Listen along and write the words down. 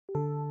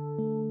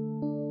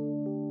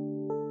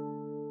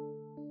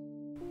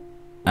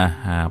អា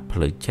ហារផ្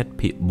លូវចិត្ត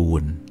ភាគ4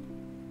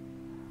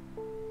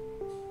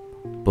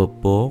ព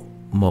ពក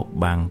មក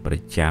បាំងប្រ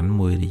ច័ណ្ឌ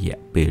មួយរយៈ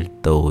ពេល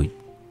តូច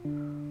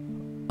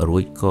រួ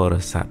ចក៏រ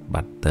សាត់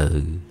បាត់ទៅ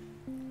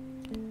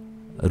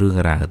រឿង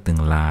រ៉ាវទាំ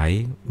ងឡាយ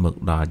មក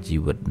ដល់ជី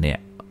វិតអ្នក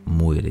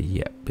មួយរ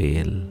យៈពេ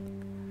ល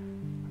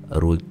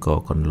រួចក៏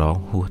កន្លង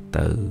ហួស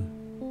ទៅ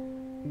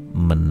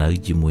មិននៅ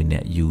ជាមួយអ្ន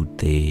កយូរ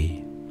ទេ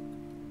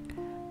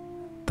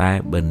តែ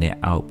បើអ្នក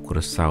អោបក្រ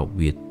សោប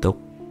វាទុក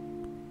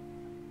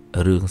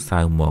រឿងសៅ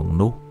មក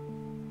នោះ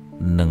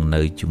នឹង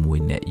នៅជាមួយ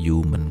អ្នកយូ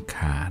រមិន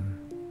ខាន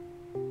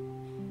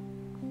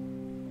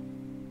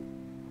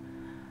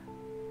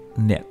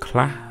អ្នកខ្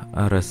លះ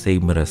រសេ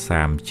មរ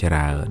សាមច្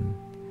រើន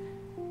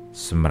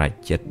សម្រេច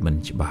ចិត្តមិន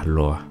ច្បាស់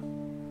លាស់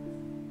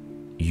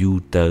យូរ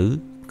ទៅ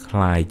ค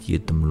ล้ายជា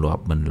ទម្លា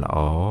ប់មិនល្អ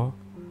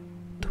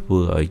ធ្វើ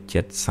ឲ្យ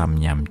ចិត្តសាំ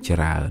ញ៉ាំច្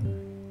រើន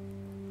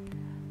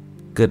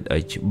គិត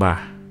ឲ្យច្បា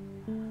ស់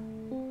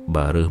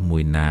បើរើសមួ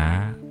យណា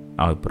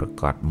ឲ្យប្រ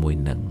កបមួយ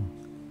នឹង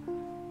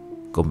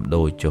កុំ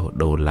ដូរចុះ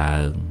ដូរឡើ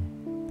ង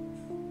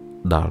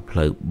ដល់ផ្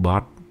លូវប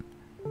ត់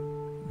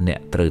អ្នក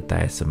ត្រូវ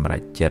តែសម្រេ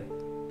ចចិត្ត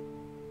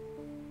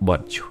ប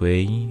ត់ឆ្វេ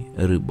ង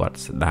ឬបត់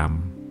ស្ដាំ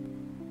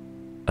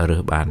រើ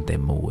សបានតែ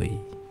មួយ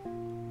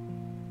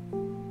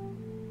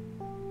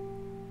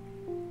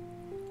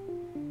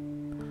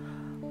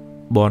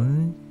បន់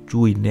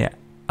ជួយអ្នក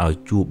ឲ្យ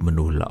ជួបម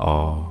នុស្សល្អ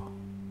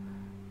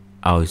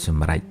ឲ្យស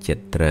ម្រេចចិ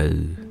ត្តត្រូវ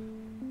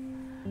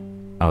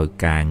ឲ្យ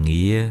ការ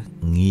ងារ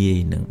ងាយ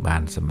នឹងបា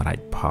នសម្រេច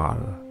ផល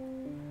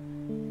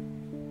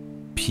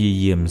ព្យា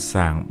យាម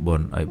សាងបុ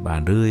ណ្យឲ្យបា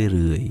នរឿ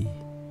យ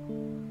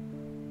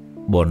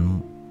បុណ្យ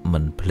មិ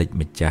នភ្លេច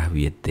ម្ចាស់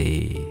វាទេ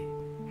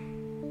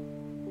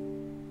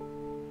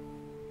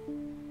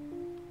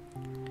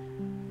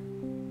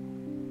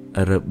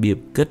របៀប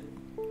គិត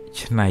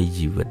ច្នៃ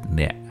ជីវិត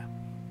អ្នក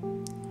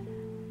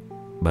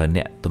បើ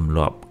អ្នកទម្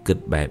លាប់គិត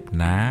បែប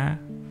ណា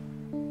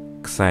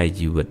ខ្សែ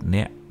ជីវិត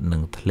អ្នកនឹ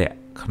ងធ្លាក់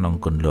ក្នុង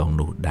គន្លង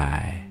នោះដែ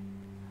រ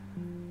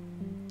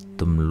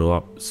ទម្លា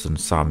ប់ស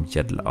ន្សំ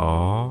ចិត្តល្អ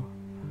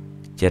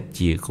ចិត្ត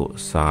ជាកុ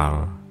សល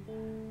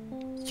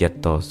ចិត្ត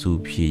តស៊ូ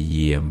ព្យា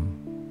យាម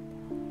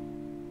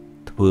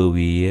ធ្វើ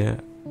វា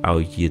ឲ្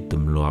យជាទ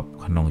ម្លាប់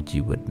ក្នុងជី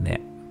វិតអ្ន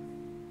ក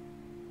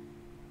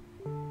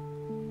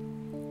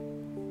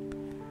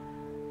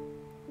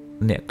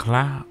ខ្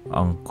លះអ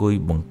ង្គុយ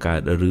បង្កើ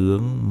តរឿ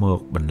ងមក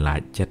បន្លា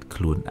ចចិត្ត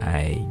ខ្លួន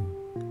ឯង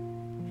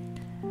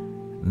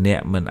អ្ន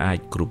កមិនអាច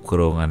គ្រប់គ្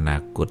រងអនា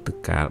គត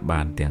កាល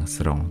បានទាំង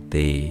ស្រុង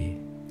ទេ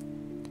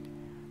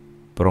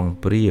ប្រុង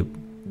ប្រៀប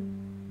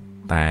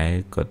តែ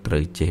ក៏ត្រូ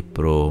វចេះ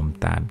ព្រម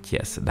តាមជា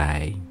ក់ស្ដែ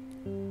ង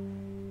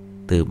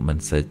ទើបមិន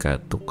សូវកើត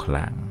ទុក្ខខ្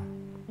លាំង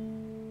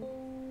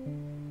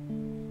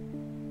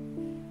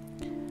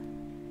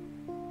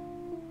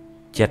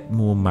ចិត្ត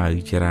មួម៉ៅ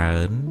ច្រើ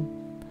ន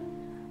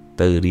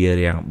ទៅរា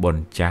រាំងបុ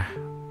ណ្យចាស់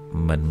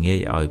មិនងា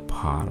យឲ្យផ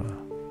ល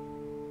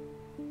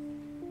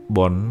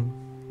បុណ្យ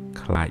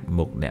ខ្លាច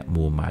មុខអ្នក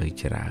មួម៉ៅ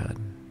ច្រើន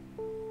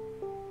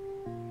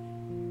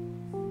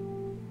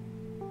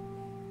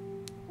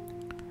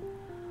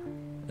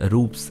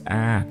រូបស្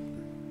អាត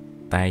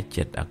តែ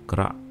ចិត្តអាក្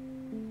រក់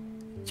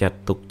ចាត់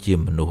ទុកជា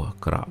មនុស្សអា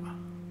ក្រក់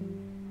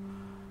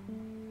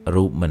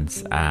រូបមិន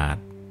ស្អាត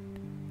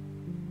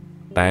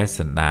តែស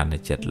ន្តាន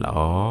ចិត្តល្អ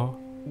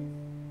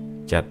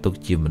ចាត់ទុក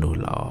ជាមនុស្ស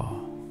ល្អ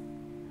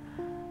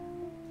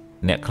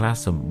អ្នកខ្លះ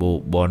សម្បូរ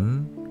បុណ្យ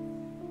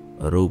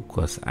រូប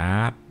ក៏ស្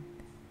អាត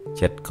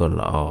ចិត្តក៏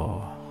ល្អ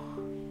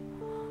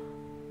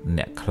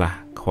អ្នកខ្លះ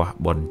ខ្វះ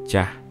បុណ្យ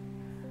ចាស់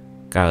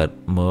កើត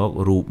មក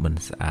រូបមិន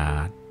ស្អា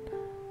ត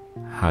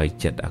ហើយ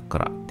ចិត្តអាក្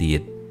រក់ទៀ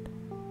ត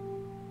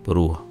ព្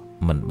រោះ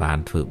មិនបាន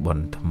ធ្វើបុ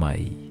ណ្យថ្មី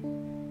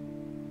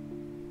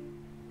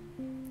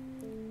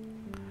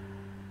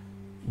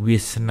វា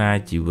សនា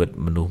ជីវិត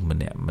មនុស្សម្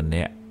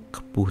នាក់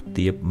ខ្ពស់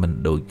ទាបមិន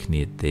ដូចគ្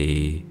នាទេ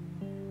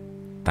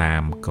តា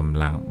មកម្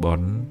លាំងបុ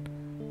ណ្យ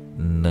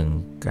និង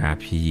ការ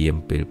ព្យាយាម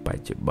ពេលប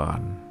ច្ចុប្ប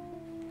ន្ន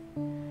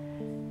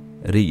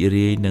រីក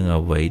រាយនឹង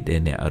អ្វីដែ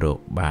លអ្នករក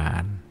បា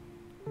ន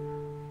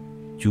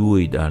ជួយ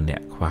ដល់អ្ន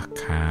កខ្វះ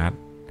ខាត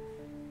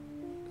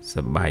ស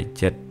ប្បាយ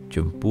ចិត្ត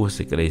ចំពោះ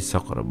សេចក្តីសុ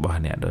ខរបស់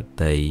អ្នកដ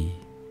ទៃ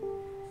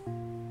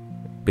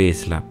ពេល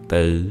ស្លាប់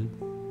ទៅ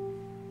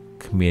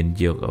គ្មាន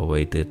យកអ្វី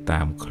ទៅ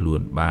តាមខ្លួ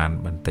នបាន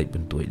បន្តិចប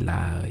ន្តួច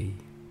ឡើយ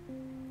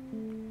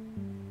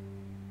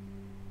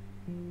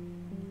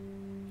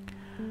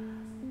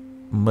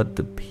មិត្ត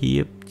ភា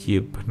ពជា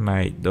ផ្នែ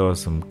កដ៏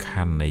សំ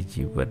ខាន់នៃ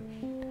ជីវិត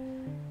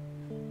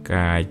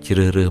ការជ្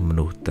រើសរើសម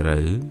នុស្សត្រូ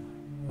វ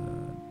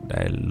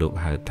ដែលលោក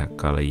ហៅថា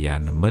កល្យា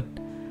ណមិត្ត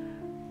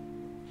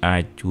អា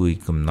ចជួយ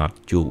កំណត់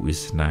ជោគវា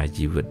សនា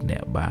ជីវិតអ្ន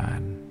កបា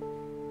ន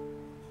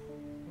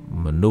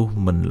មនុស្ស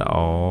មិនល្អ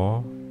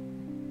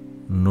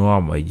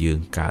នាំឲ្យយើង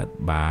កើត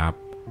បាប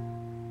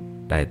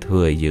ដែលធ្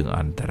វើឲ្យយើងអ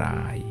ន្ត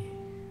រាយ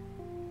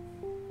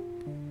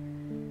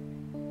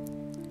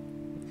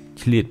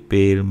ឆ្លៀត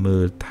ពេលមើ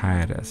លថែ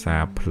រក្សា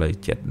ផ្លូវ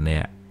ចិត្តអ្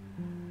នក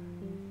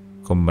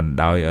កុំបណ្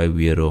ដោយឲ្យ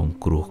វារង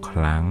គ្រោះខ្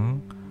លាំង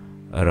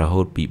រហូ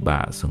តពិបា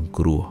កសង្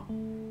គ្រោះ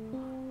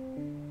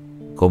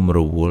កុំរ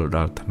វល់ដ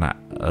ល់ថ្នាក់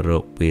រ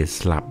កពេល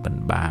ស្លាប់មិន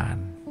បាន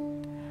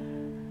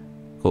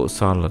កុស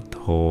ល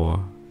ធម៌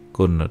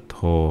គុណធ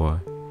ម៌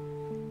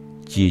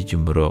ជា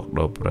ជំរក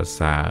ដ៏ប្រ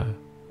សើរ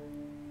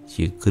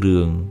ជាគ្រឿ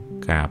ង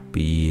ការ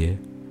ពារ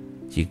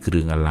ជាគ្រឿ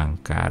ងអលង្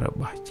ការរ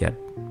បស់ចិត្ត